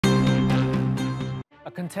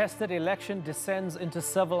A contested election descends into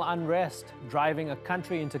civil unrest, driving a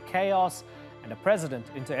country into chaos and a president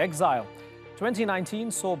into exile.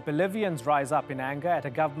 2019 saw Bolivians rise up in anger at a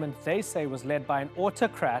government they say was led by an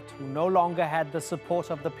autocrat who no longer had the support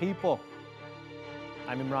of the people.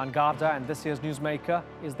 I'm Imran Garda, and this year's Newsmaker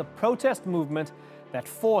is the protest movement that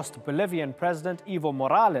forced Bolivian President Evo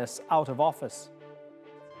Morales out of office.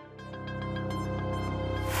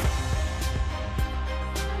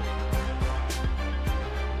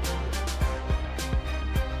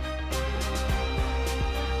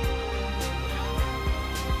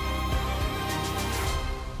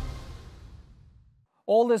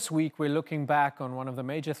 All this week, we're looking back on one of the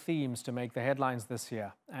major themes to make the headlines this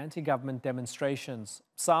year: anti-government demonstrations.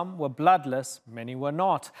 Some were bloodless, many were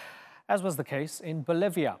not, as was the case in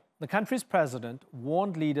Bolivia. The country's president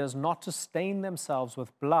warned leaders not to stain themselves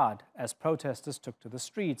with blood as protesters took to the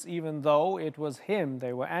streets, even though it was him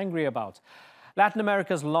they were angry about. Latin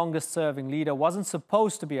America's longest-serving leader wasn't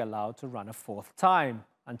supposed to be allowed to run a fourth time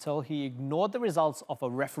until he ignored the results of a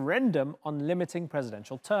referendum on limiting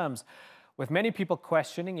presidential terms. With many people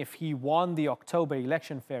questioning if he won the October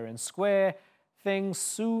election fair and square, things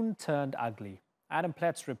soon turned ugly. Adam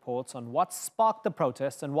Pletz reports on what sparked the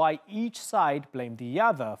protests and why each side blamed the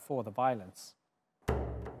other for the violence.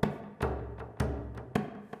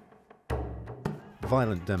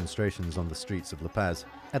 Violent demonstrations on the streets of La Paz.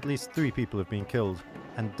 At least 3 people have been killed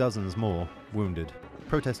and dozens more wounded.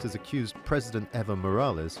 Protesters accused President Evo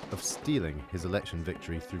Morales of stealing his election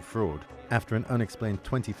victory through fraud. After an unexplained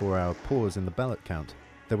 24-hour pause in the ballot count,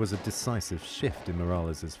 there was a decisive shift in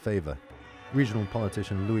Morales' favor. Regional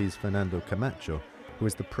politician Luis Fernando Camacho, who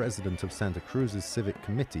is the president of Santa Cruz's Civic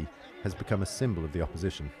Committee, has become a symbol of the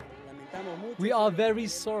opposition. We are very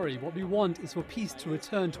sorry. What we want is for peace to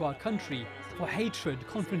return to our country, for hatred,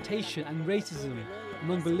 confrontation and racism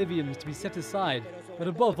among Bolivians to be set aside, but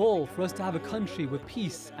above all, for us to have a country with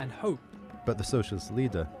peace and hope. But the socialist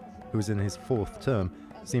leader, who is in his 4th term,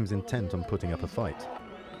 seems intent on putting up a fight.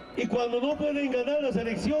 Y cuando no pueden ganar las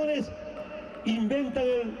elecciones, inventan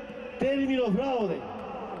el término fraude.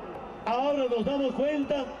 Ahora nos damos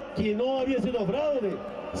cuenta que no había sido fraude,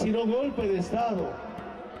 sino golpe de Estado.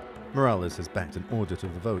 Morales has backed an audit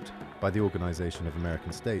of the vote by the Organization of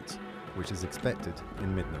American States, which is expected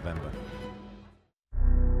in mid-November.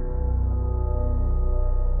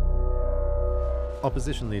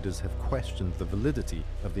 Opposition leaders have questioned the validity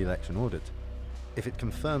of the election audit. If it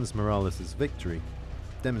confirms Morales' victory,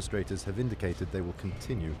 demonstrators have indicated they will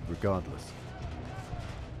continue regardless.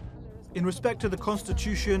 In respect to the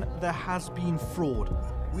Constitution, there has been fraud.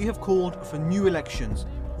 We have called for new elections.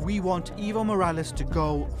 We want Evo Morales to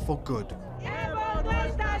go for good.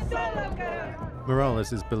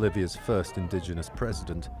 Morales is Bolivia's first indigenous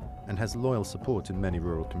president and has loyal support in many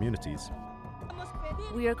rural communities.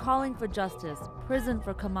 We are calling for justice, prison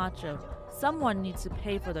for Camacho. Someone needs to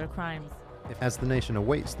pay for their crimes. As the nation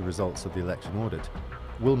awaits the results of the election audit,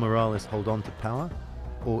 will Morales hold on to power,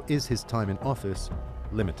 or is his time in office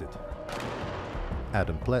limited?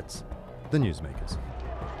 Adam Pletz, The Newsmakers.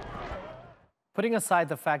 Putting aside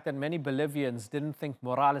the fact that many Bolivians didn't think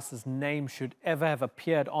Morales' name should ever have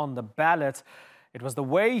appeared on the ballot, it was the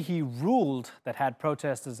way he ruled that had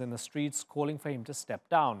protesters in the streets calling for him to step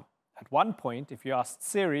down. At one point, if you asked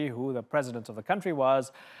Siri who the president of the country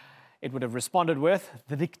was, it would have responded with,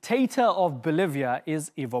 "The dictator of Bolivia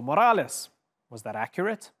is Evo Morales." Was that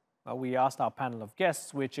accurate? Well, we asked our panel of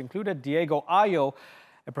guests, which included Diego Ayo,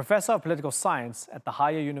 a professor of political science at the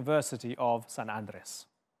Higher University of San Andres.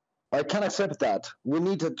 I can accept that. We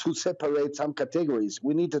needed to separate some categories.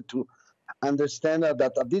 We needed to understand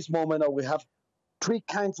that at this moment we have 3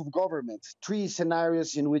 kinds of governments, 3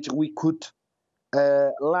 scenarios in which we could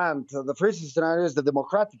land. The first scenario is the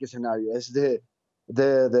democratic scenario. It's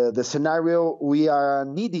the scenario we are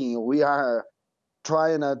needing. We are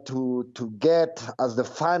trying to get as the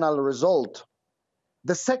final result.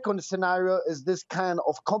 The second scenario is this kind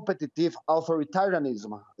of competitive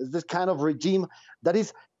authoritarianism. It's this kind of regime that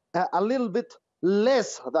is a little bit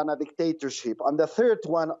less than a dictatorship. And the third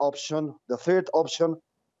option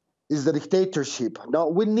is the dictatorship. Now,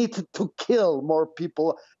 we need to kill more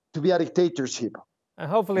people to be a dictatorship.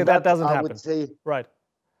 And hopefully that doesn't happen. I would say, right.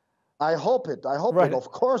 I hope it. I hope right. it.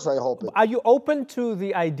 Of course I hope it. Are you open to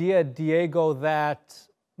the idea, Diego, that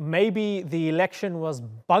maybe the election was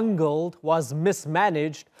bungled, was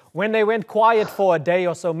mismanaged when they went quiet for a day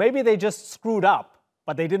or so? Maybe they just screwed up,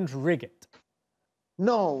 but they didn't rig it.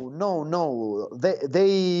 No.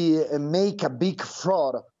 They make a big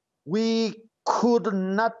fraud. We could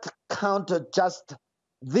not count just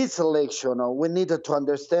this election. We needed to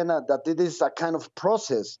understand that it is a kind of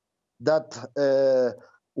process that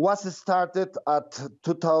was started at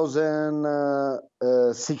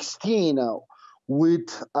 2016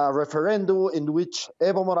 with a referendum in which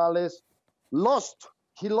Evo Morales lost.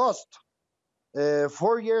 He lost.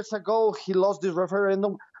 4 years ago, he lost this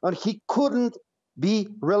referendum and he couldn't be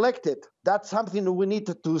reelected. That's something we need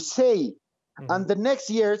to say. And the next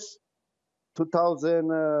years,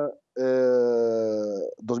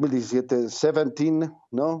 2017,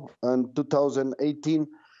 no, and 2018,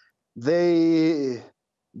 they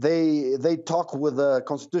talk with the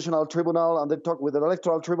Constitutional Tribunal and they talk with the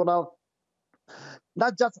Electoral Tribunal,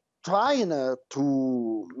 not just trying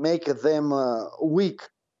to make them weak,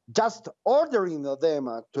 just ordering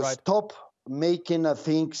them to stop making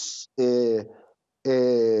things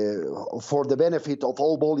for the benefit of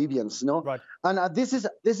all Bolivians, no? Right. And this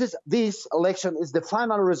election is the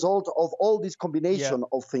final result of all this combination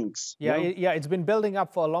of things. Yeah, it's been building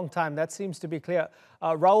up for a long time. That seems to be clear.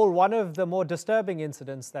 Raul, one of the more disturbing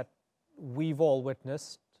incidents that we've all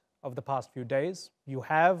witnessed of the past few days, you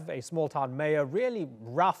have a small town mayor really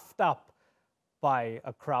roughed up by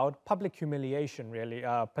a crowd, public humiliation really.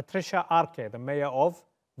 Patricia Arque, the mayor of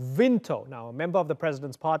Vinto, now a member of the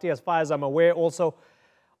president's party, as far as I'm aware, also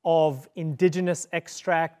of indigenous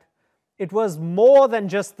extract. It was more than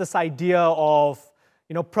just this idea of,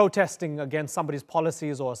 you know, protesting against somebody's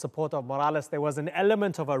policies or support of Morales. There was an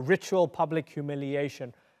element of a ritual public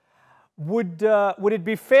humiliation. Would it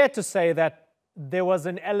be fair to say that there was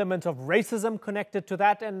an element of racism connected to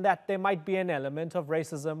that, and that there might be an element of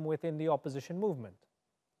racism within the opposition movement?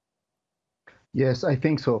 Yes, I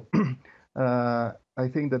think so. I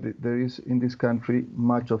think that there is in this country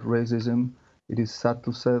much of racism. It is sad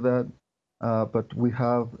to say that, but we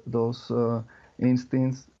have those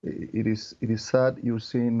instincts. It is sad. You're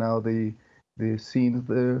seeing now the scenes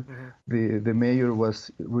there. The mayor was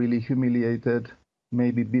really humiliated,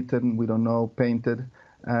 maybe beaten, we don't know, painted,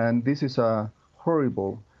 and this is a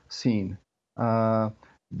horrible scene.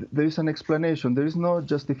 There is an explanation. There is no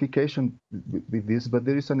justification with this, but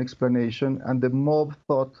there is an explanation, and the mob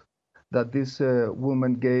thought that this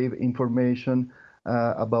woman gave information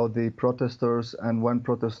about the protesters, and one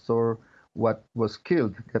protester got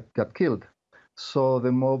killed. So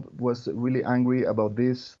the mob was really angry about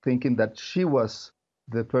this, thinking that she was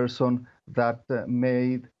the person that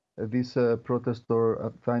made this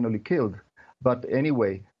protester finally killed. But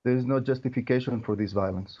anyway, there is no justification for this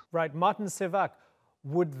violence. Right. Martin Sevak,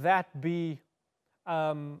 would that be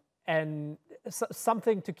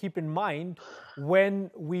something to keep in mind when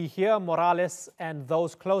we hear Morales and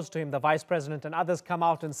those close to him, the vice president and others, come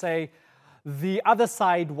out and say the other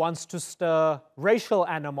side wants to stir racial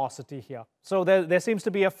animosity here? So there seems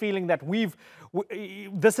to be a feeling that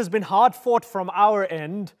this has been hard fought from our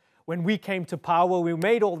end. When we came to power, we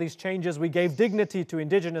made all these changes, we gave dignity to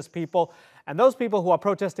indigenous people, and those people who are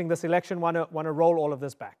protesting this election want to roll all of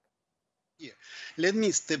this back. Yeah. Let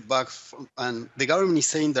me step back, and the government is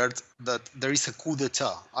saying that there is a coup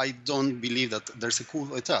d'etat. I don't believe that there's a coup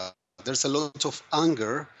d'etat. There's a lot of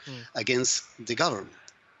anger against the government.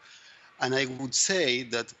 And I would say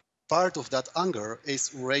that part of that anger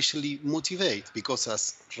is racially motivated, because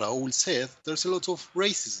as Raul said, there's a lot of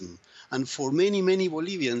racism. And for many, many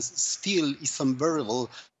Bolivians, still it's unbearable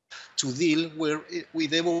to deal with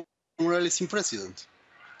Evo Morales in president,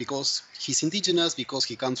 because he's indigenous, because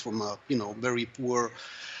he comes from a very poor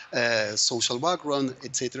social background,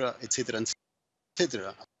 etc., etc.,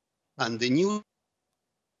 etc. And the new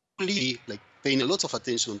like paying a lot of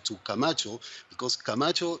attention to Camacho, because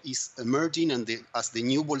Camacho is emerging as the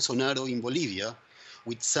new Bolsonaro in Bolivia,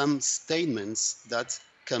 with some statements that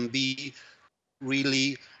can be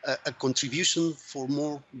really a contribution for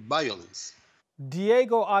more violence.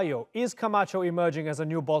 Diego Ayo, is Camacho emerging as a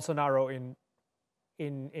new Bolsonaro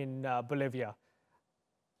in Bolivia?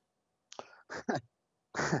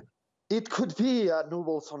 It could be a new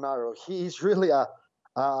Bolsonaro. He is really a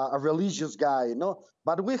religious guy, you know.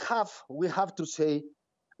 But we have to say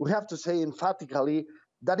emphatically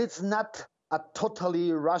that it's not a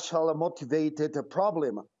totally racial motivated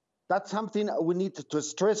problem. That's something we need to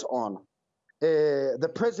stress on. The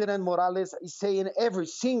President Morales is saying every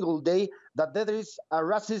single day that there is a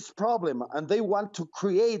racist problem, and they want to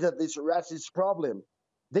create this racist problem.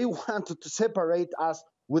 They want to separate us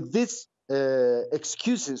with these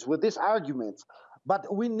excuses, with these arguments.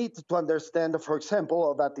 But we need to understand, for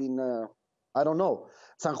example, that in, I don't know,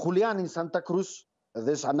 San Julián in Santa Cruz,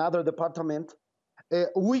 there's another department,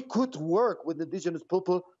 we could work with indigenous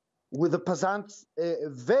people, with the peasants,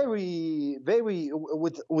 very,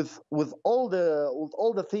 with all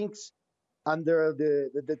the things under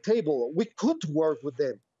the table. We could work with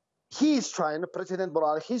them. President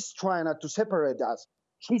Morales, he's trying to separate us.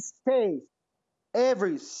 He says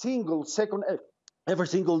every single second, every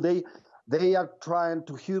single day, they are trying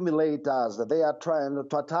to humiliate us. They are trying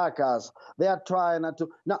to attack us. They are trying to.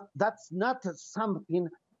 Now, that's not something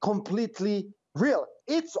completely real.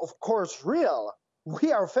 It's, of course, real.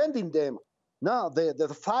 We are offending them. Now,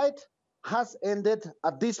 the fight has ended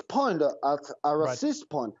at this point, at a racist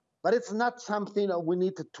point, but it's not something we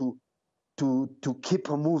need to keep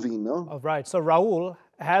moving. No? All right. So, Raul,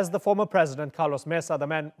 has the former president, Carlos Mesa, the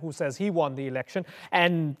man who says he won the election,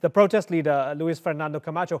 and the protest leader, Luis Fernando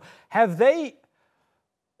Camacho, have they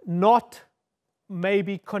not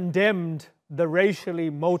maybe condemned the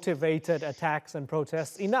racially motivated attacks and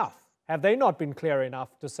protests enough? Have they not been clear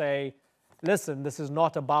enough to say, listen, this is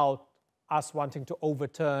not about us wanting to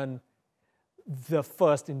overturn the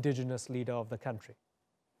first indigenous leader of the country?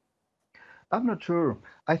 I'm not sure.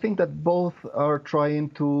 I think that both are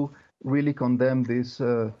trying to really condemn these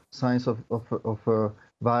signs of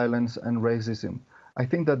violence and racism. I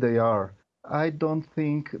think that they are. I don't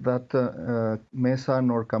think that Mesa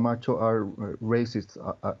nor Camacho are racist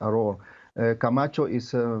at all. Camacho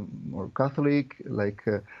is more Catholic, like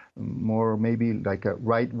more maybe like a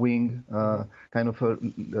right-wing kind of a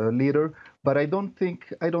leader. But I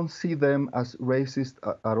don't see them as racist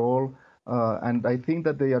at all. And I think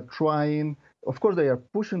that they are trying. Of course, they are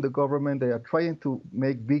pushing the government. They are trying to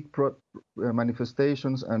make big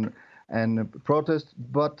manifestations and protests.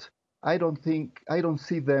 But I don't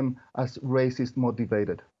see them as racist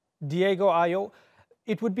motivated. Diego Ayo,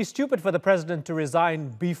 it would be stupid for the president to resign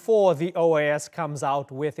before the OAS comes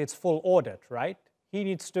out with its full audit, right? He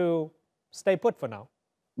needs to stay put for now.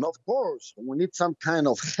 No, of course, we need some kind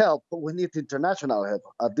of help. We need international help.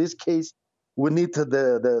 At this case, we need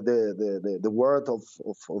the word of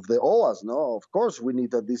the OAS. No, of course, we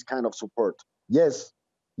need this kind of support. Yes,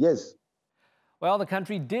 yes. Well, the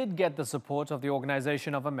country did get the support of the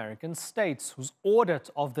Organization of American States, whose audit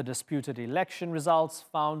of the disputed election results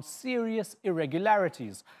found serious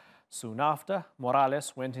irregularities. Soon after,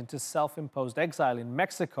 Morales went into self-imposed exile in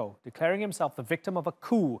Mexico, declaring himself the victim of a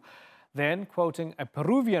coup. Then, quoting a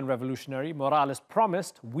Peruvian revolutionary, Morales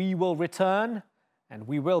promised, "We will return and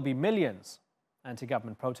we will be millions."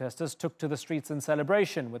 Anti-government protesters took to the streets in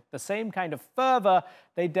celebration with the same kind of fervor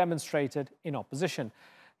they demonstrated in opposition.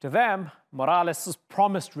 To them, Morales'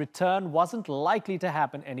 promised return wasn't likely to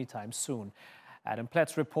happen anytime soon. Adam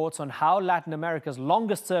Pletz reports on how Latin America's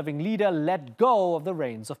longest-serving leader let go of the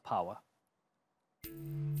reins of power.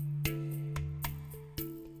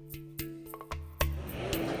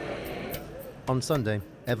 On Sunday,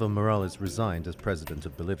 Evo Morales resigned as president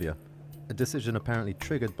of Bolivia, a decision apparently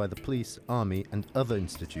triggered by the police, army and other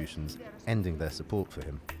institutions ending their support for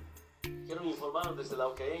him.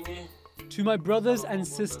 To my brothers and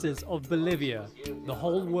sisters of Bolivia, the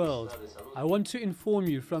whole world, I want to inform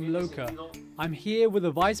you from Loca, I'm here with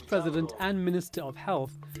the Vice President and Minister of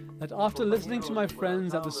Health, that after listening to my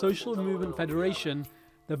friends at the Social Movement Federation,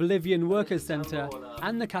 the Bolivian Workers' Center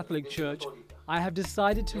and the Catholic Church, I have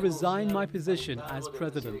decided to resign my position as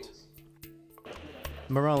president.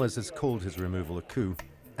 Morales has called his removal a coup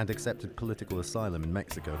and accepted political asylum in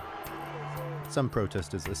Mexico. Some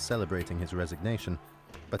protesters are celebrating his resignation,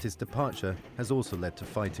 but his departure has also led to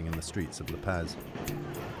fighting in the streets of La Paz.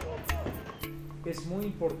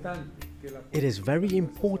 It is very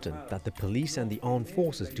important that the police and the armed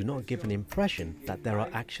forces do not give an impression that there are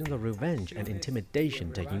actions of revenge and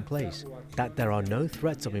intimidation taking place, that there are no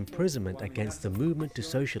threats of imprisonment against the Movement to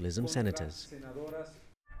Socialism senators.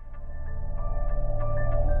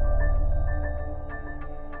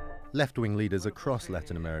 Left-wing leaders across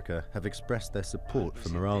Latin America have expressed their support for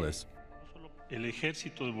Morales. El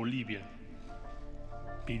ejército de Bolivia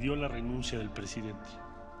pidió la renuncia del presidente.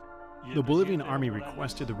 The Bolivian army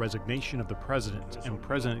requested the resignation of the president, and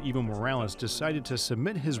President Evo Morales decided to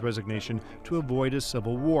submit his resignation to avoid a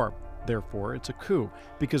civil war. Therefore, it's a coup,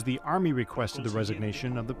 because the army requested the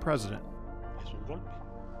resignation of the president.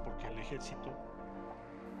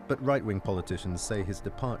 But right-wing politicians say his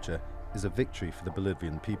departure is a victory for the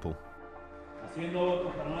Bolivian people.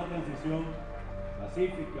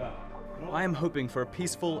 I am hoping for a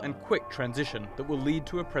peaceful and quick transition that will lead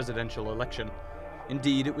to a presidential election.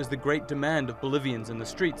 Indeed, it was the great demand of Bolivians in the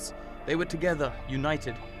streets. They were together,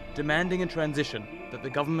 united, demanding a transition that the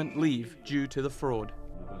government leave due to the fraud.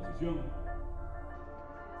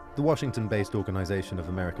 The Washington-based Organization of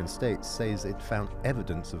American States says it found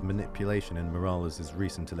evidence of manipulation in Morales'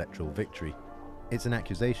 recent electoral victory. It's an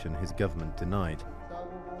accusation his government denied.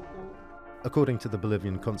 According to the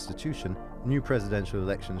Bolivian constitution, new presidential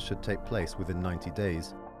elections should take place within 90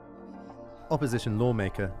 days. Opposition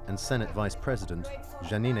lawmaker and Senate Vice President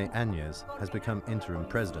Janine Áñez has become interim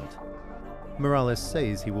president. Morales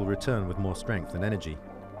says he will return with more strength and energy.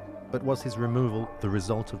 But was his removal the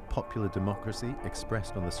result of popular democracy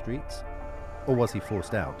expressed on the streets? Or was he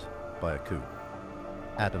forced out by a coup?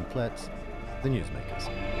 Adam Pletz, The Newsmakers.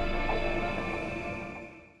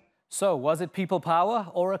 So, was it people power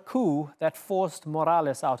or a coup that forced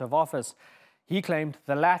Morales out of office? He claimed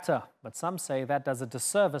the latter, but some say that does a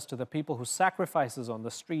disservice to the people whose sacrifices on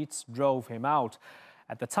the streets drove him out.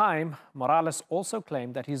 At the time, Morales also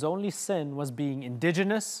claimed that his only sin was being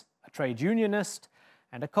indigenous, a trade unionist,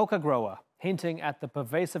 and a coca grower, hinting at the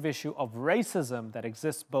pervasive issue of racism that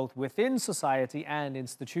exists both within society and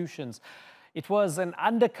institutions. It was an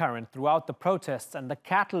undercurrent throughout the protests and the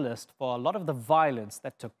catalyst for a lot of the violence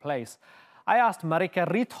that took place. I asked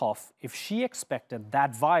Marika Riethoff if she expected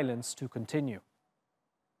that violence to continue.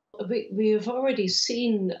 We have already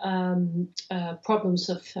seen problems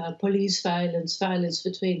of police violence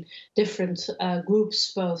between different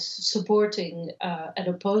groups, both supporting and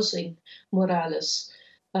opposing Morales.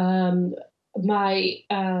 My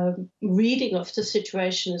reading of the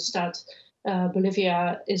situation is that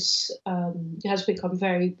Bolivia has become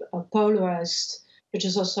very polarized, which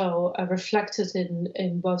is also reflected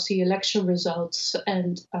in both the election results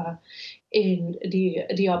and in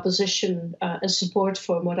the opposition and support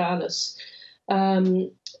for Morales.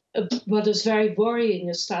 What is very worrying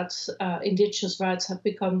is that indigenous rights have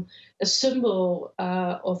become a symbol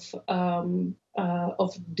of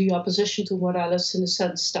the opposition to Morales, in the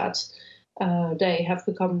sense that they have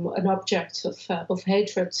become an object of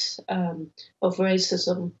hatred, of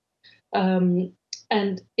racism.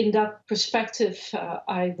 And in that perspective,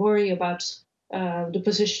 I worry about the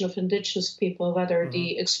position of indigenous people, whether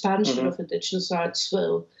the expansion of indigenous rights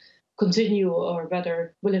will continue or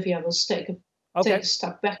whether Bolivia will take a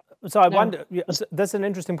step back. So I wonder, that's an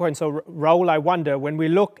interesting point. So Raul, I wonder, when we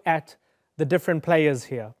look at the different players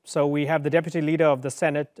here, so we have the deputy leader of the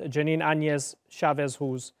Senate, Janine Áñez Chavez,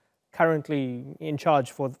 who's currently in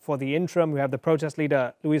charge for the interim. We have the protest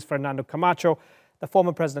leader, Luis Fernando Camacho, the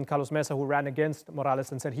former president, Carlos Mesa, who ran against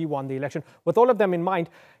Morales and said he won the election. With all of them in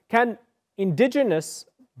mind, can indigenous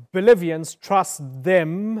Bolivians trust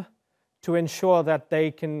them to ensure that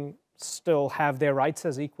they can still have their rights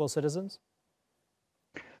as equal citizens?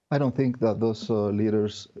 I don't think that those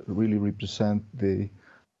leaders really represent the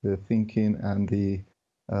thinking and the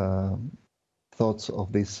thoughts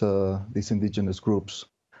of these indigenous groups.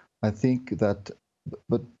 I think that,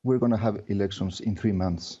 but we're going to have elections in 3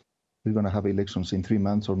 months. We're going to have elections in 3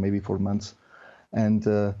 months or maybe 4 months. And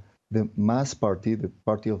the MAS party, the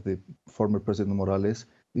party of the former President Morales,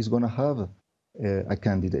 is going to have a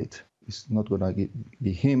candidate. It's not going to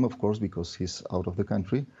be him, of course, because he's out of the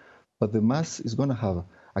country, but the MAS is going to have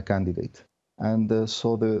a candidate. And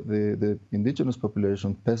so the indigenous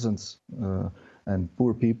population, peasants and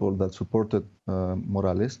poor people that supported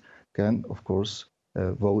Morales can, of course,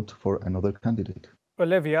 vote for another candidate.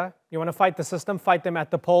 Olivia, you want to fight the system, fight them at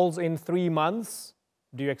the polls in 3 months?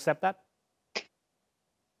 Do you accept that?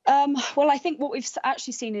 Well, I think what we've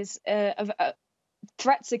actually seen is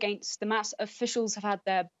threats against the MAS. Officials have had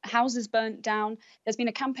their houses burnt down. There's been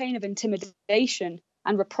a campaign of intimidation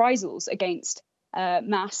and reprisals against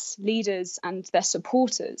MAS leaders and their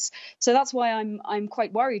supporters. So that's why I'm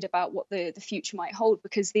quite worried about what the future might hold,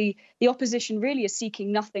 because the opposition really is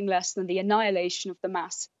seeking nothing less than the annihilation of the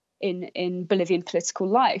MAS in Bolivian political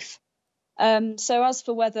life. So as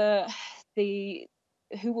for whether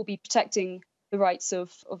who will be protecting the rights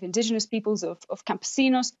of indigenous peoples, of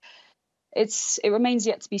campesinos, it remains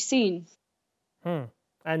yet to be seen.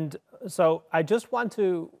 And so I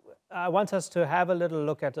want us to have a little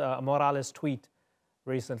look at Morales' tweet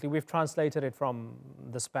recently. We've translated it from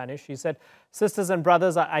the Spanish. He said, "Sisters and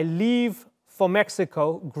brothers, I leave for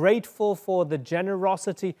Mexico, grateful for the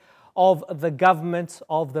generosity of the government,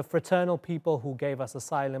 of the fraternal people who gave us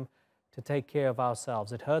asylum to take care of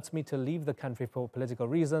ourselves. It hurts me to leave the country for political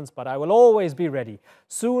reasons, but I will always be ready.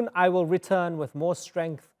 Soon I will return with more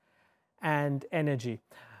strength and energy."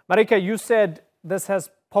 Marika, you said this has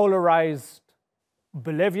polarized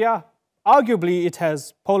Bolivia. Arguably, it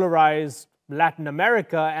has polarized Latin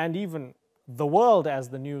America and even the world, as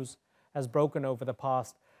the news has broken over the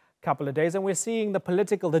past couple of days. And we're seeing the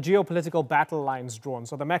geopolitical battle lines drawn.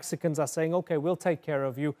 So the Mexicans are saying, okay, we'll take care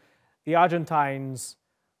of you. The Argentines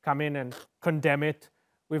come in and condemn it.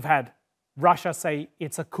 We've had Russia say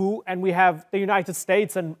it's a coup. And we have the United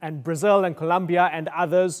States and Brazil and Colombia and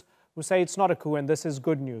others who say it's not a coup and this is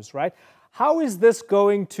good news, right? How is this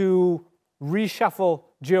going to reshuffle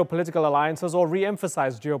geopolitical alliances or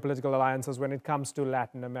re-emphasize geopolitical alliances when it comes to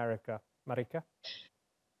Latin America? Marika?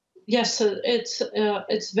 Yes, so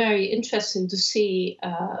it's very interesting to see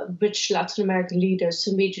which Latin American leaders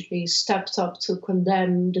immediately stepped up to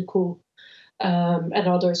condemn the coup, and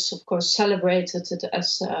others, of course, celebrated it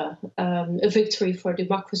as a victory for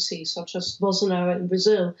democracy, such as Bolsonaro in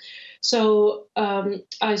Brazil. So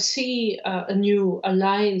I see a new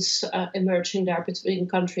alliance emerging there between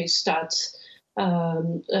countries that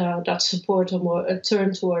support a more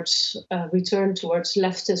return towards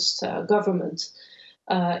leftist government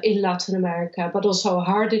in Latin America, but also a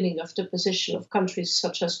hardening of the position of countries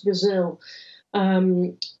such as Brazil.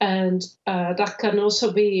 And that can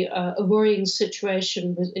also be a worrying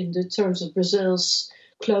situation in the terms of Brazil's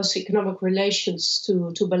close economic relations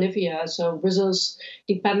to Bolivia. So Brazil's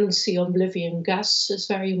dependency on Bolivian gas is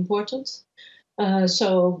very important.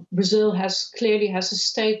 So Brazil clearly has a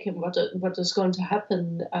stake in what is going to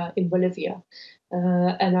happen in Bolivia.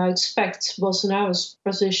 And I expect Bolsonaro's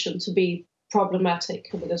position to be problematic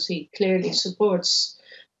because he clearly supports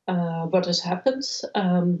what has happened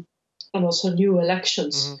and also new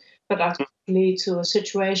elections. But that could lead to a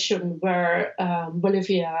situation where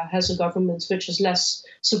Bolivia has a government which is less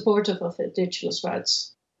supportive of indigenous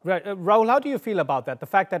rights. Right. Raul, how do you feel about that? The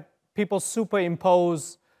fact that people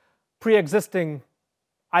superimpose pre-existing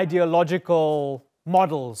ideological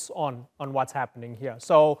models on what's happening here.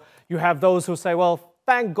 So you have those who say, well,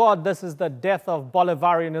 thank God this is the death of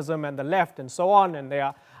Bolivarianism and the left and so on. And there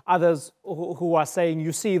are others who are saying,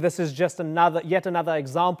 you see, this is just yet another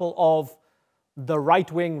example of the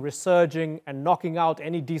right wing resurging and knocking out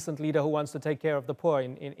any decent leader who wants to take care of the poor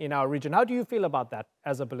in our region. How do you feel about that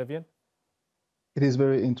as a Bolivian? It is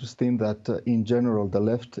very interesting that in general, the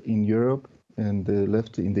left in Europe and the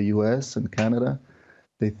left in the US and Canada,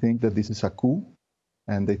 they think that this is a coup.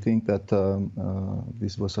 And they think that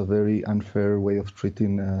this was a very unfair way of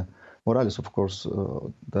treating Morales. Of course,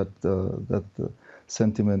 that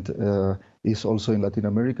sentiment is also in Latin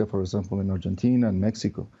America, for example, in Argentina and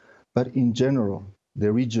Mexico. But in general,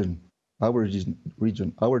 the region,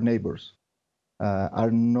 our neighbors,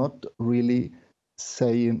 are not really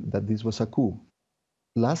saying that this was a coup.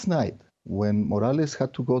 Last night, when Morales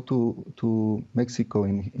had to go to Mexico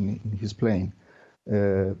in his plane,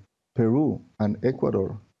 Peru and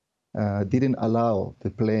Ecuador didn't allow the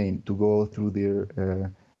plane to go through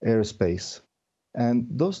their airspace. And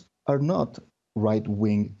those are not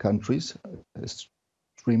right-wing countries,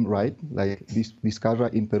 extreme right, like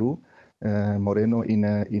Vizcarra in Peru, Moreno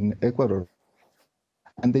in Ecuador.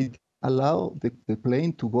 And they allow the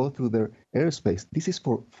plane to go through their airspace. This is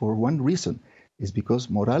for one reason. It's because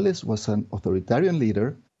Morales was an authoritarian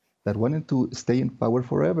leader that wanted to stay in power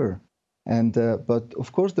forever. And but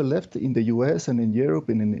of course, the left in the U.S. and in Europe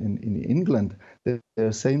and in England,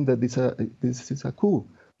 they're saying that this is a coup.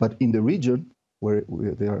 But in the region where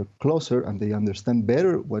they are closer and they understand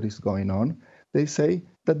better what is going on, they say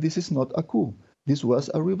that this is not a coup. This was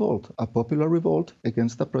a revolt, a popular revolt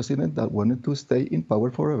against a president that wanted to stay in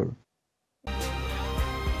power forever.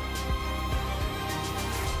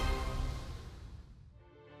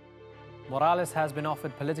 Morales has been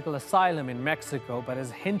offered political asylum in Mexico, but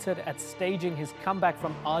has hinted at staging his comeback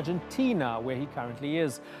from Argentina, where he currently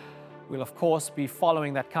is. We'll, of course, be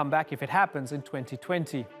following that comeback if it happens in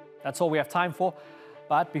 2020. That's all we have time for.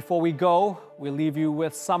 But before we go, we'll leave you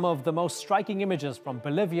with some of the most striking images from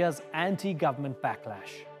Bolivia's anti-government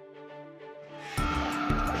backlash.